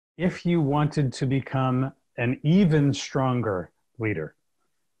If you wanted to become an even stronger leader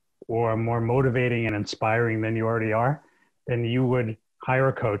or more motivating and inspiring than you already are, then you would hire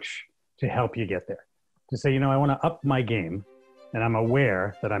a coach to help you get there. To say, I want to up my game and I'm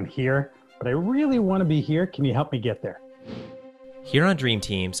aware that I'm here, but I really want to be here. Can you help me get there? Here on Dream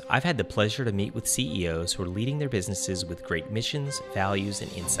Teams, I've had the pleasure to meet with CEOs who are leading their businesses with great missions, values,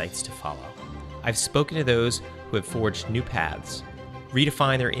 and insights to follow. I've spoken to those who have forged new paths,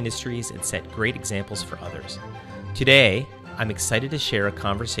 redefined their industries, and set great examples for others. Today, I'm excited to share a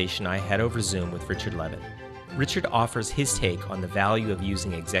conversation I had over Zoom with Richard Levin. Richard offers his take on the value of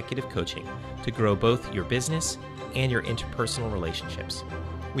using executive coaching to grow both your business and your interpersonal relationships.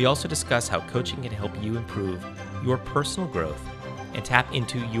 We also discuss how coaching can help you improve your personal growth and tap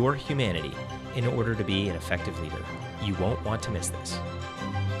into your humanity in order to be an effective leader. You won't want to miss this.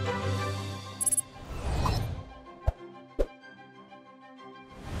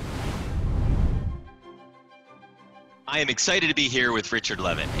 I am excited to be here with Richard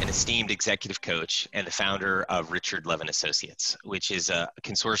Levin, an esteemed executive coach and the founder of Richard Levin Associates, which is a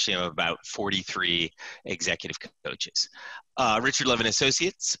consortium of about 43 executive coaches. Richard Levin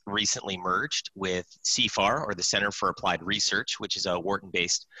Associates recently merged with CFAR, or the Center for Applied Research, which is a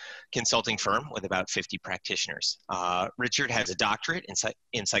Wharton-based consulting firm with about 50 practitioners. Richard has a doctorate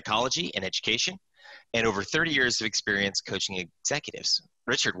in psychology and education and over 30 years of experience coaching executives.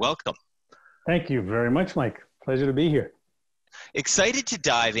 Richard, welcome. Thank you very much, Mike. Pleasure to be here. Excited to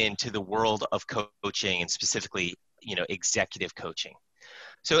dive into the world of coaching and specifically, executive coaching.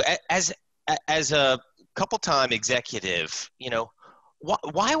 So as a couple-time executive,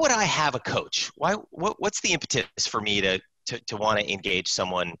 why would I have a coach? What's the impetus for me to want to engage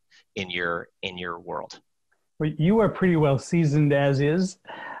someone in your world? Well, you are pretty well seasoned as is.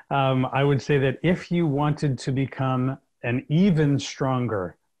 I would say that if you wanted to become an even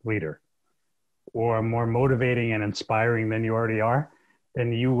stronger leader, or more motivating and inspiring than you already are,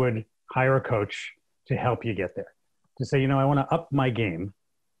 then you would hire a coach to help you get there. To say, I want to up my game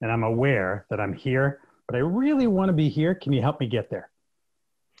and I'm aware that I'm here, but I really want to be here. Can you help me get there?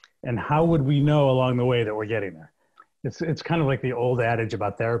 And how would we know along the way that we're getting there? It's kind of like the old adage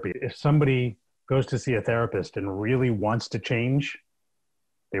about therapy. If somebody goes to see a therapist and really wants to change,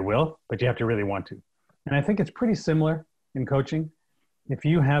 they will, but you have to really want to. And I think it's pretty similar in coaching. If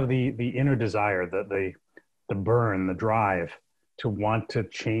you have the inner desire, the burn, the drive to want to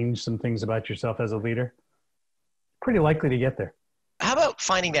change some things about yourself as a leader, pretty likely to get there. How about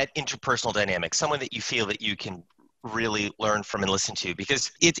finding that interpersonal dynamic, someone that you feel that you can really learn from and listen to?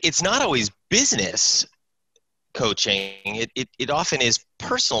 Because it's not always business coaching. It often is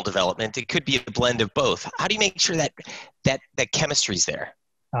personal development. It could be a blend of both. How do you make sure that chemistry's there?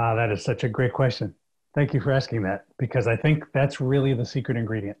 That is such a great question. Thank you for asking that, because I think that's really the secret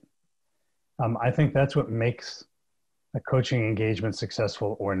ingredient. I think that's what makes a coaching engagement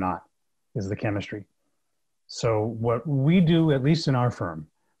successful or not, is the chemistry. So what we do, at least in our firm,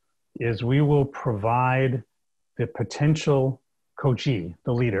 is we will provide the potential coachee,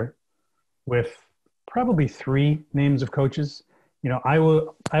 the leader, with probably 3 names of coaches. I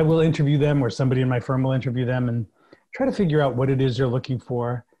will interview them, or somebody in my firm will interview them and try to figure out what it is they're looking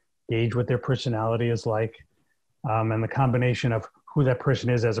for, gauge what their personality is like, and the combination of who that person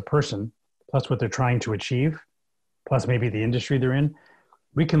is as a person, plus what they're trying to achieve, plus maybe the industry they're in.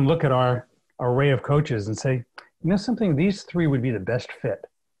 We can look at our array of coaches and say, something, these 3 would be the best fit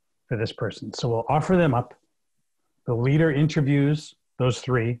for this person. So we'll offer them up. The leader interviews those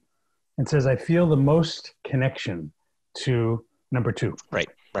 3 and says, I feel the most connection to number 2. Right.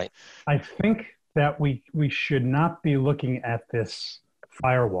 I think that we should not be looking at this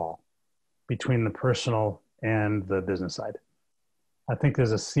firewall between the personal and the business side. I think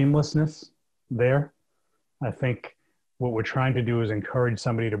there's a seamlessness there. I think what we're trying to do is encourage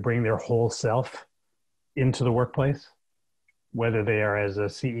somebody to bring their whole self into the workplace, whether they are as a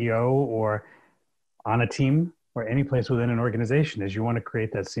CEO or on a team or any place within an organization, is you want to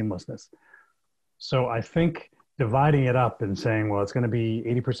create that seamlessness. So I think dividing it up and saying, well, it's going to be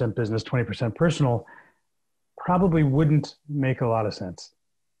 80% business, 20% personal, probably wouldn't make a lot of sense,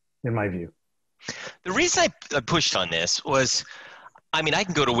 in my view. The reason I pushed on this was, I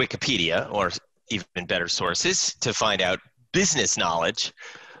can go to Wikipedia or even better sources to find out business knowledge,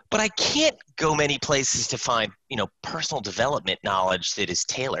 but I can't go many places to find, personal development knowledge that is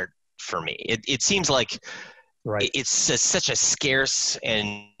tailored for me. It seems like it's such a scarce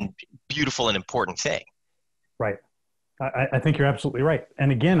and beautiful and important thing. Right. I think you're absolutely right.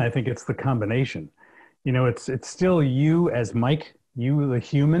 And again, I think it's the combination. It's still you as Mike, you the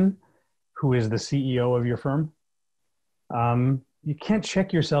human, who is the CEO of your firm. you can't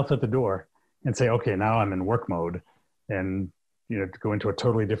check yourself at the door and say, okay, now I'm in work mode, and to go into a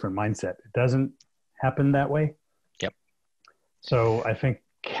totally different mindset. It doesn't happen that way. Yep. So I think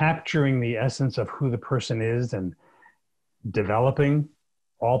capturing the essence of who the person is and developing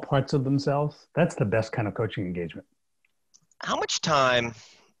all parts of themselves, that's the best kind of coaching engagement. How much time,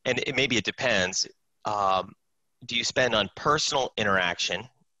 and maybe it depends, do you spend on personal interaction,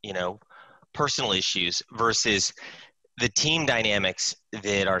 personal issues versus the team dynamics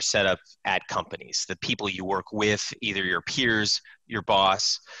that are set up at companies, the people you work with, either your peers, your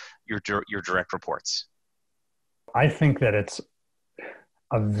boss, your direct reports? I think that it's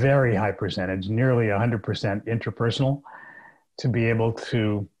a very high percentage, nearly 100% interpersonal, to be able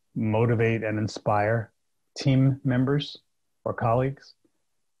to motivate and inspire team members or colleagues,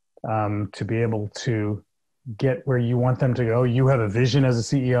 to be able to get where you want them to go. You have a vision as a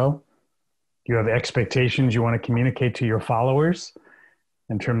CEO. You have expectations you want to communicate to your followers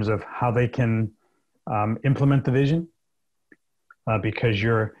in terms of how they can implement the vision, because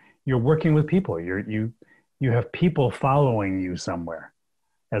you're working with people. You have people following you somewhere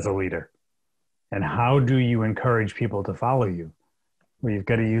as a leader. And how do you encourage people to follow you? Well, you've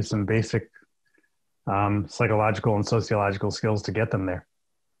got to use some basic psychological and sociological skills to get them there.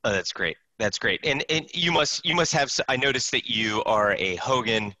 Oh, that's great. That's great. And you must have, I noticed that you are a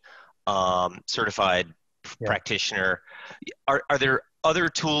Hogan certified practitioner. Are there other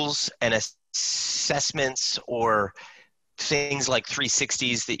tools and assessments or things like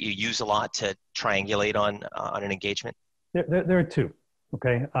 360s that you use a lot to triangulate on an engagement? There are two.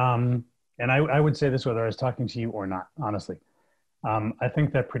 Okay. And I would say this whether I was talking to you or not, honestly. I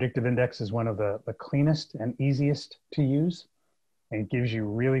think that Predictive Index is one of the cleanest and easiest to use, and gives you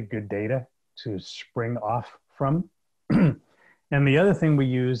really good data to spring off from. And the other thing we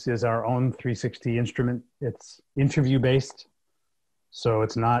use is our own 360 instrument. It's interview-based, so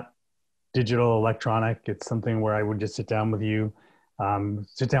it's not digital, electronic. It's something where I would just sit down with you,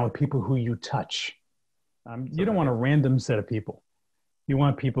 sit down with people who you touch. You don't want a random set of people. You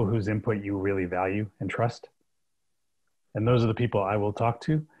want people whose input you really value and trust. And those are the people I will talk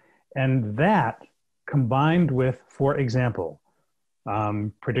to. And that, combined with, for example,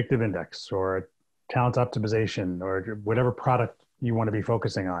 Predictive Index or talent optimization or whatever product you want to be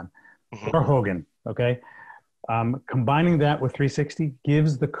focusing on, or Hogan, okay? Combining that with 360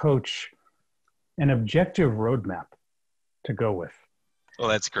 gives the coach an objective roadmap to go with. Well,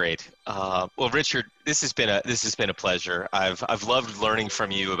 that's great. Well, Richard, this has been a pleasure. I've loved learning from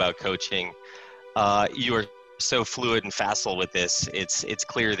you about coaching. You are so fluid and facile with this. It's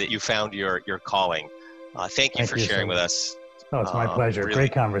clear that you found your calling. Thank you for sharing with us. Oh, it's my pleasure. Really,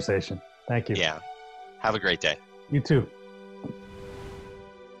 great conversation. Thank you. Yeah. Have a great day. You too.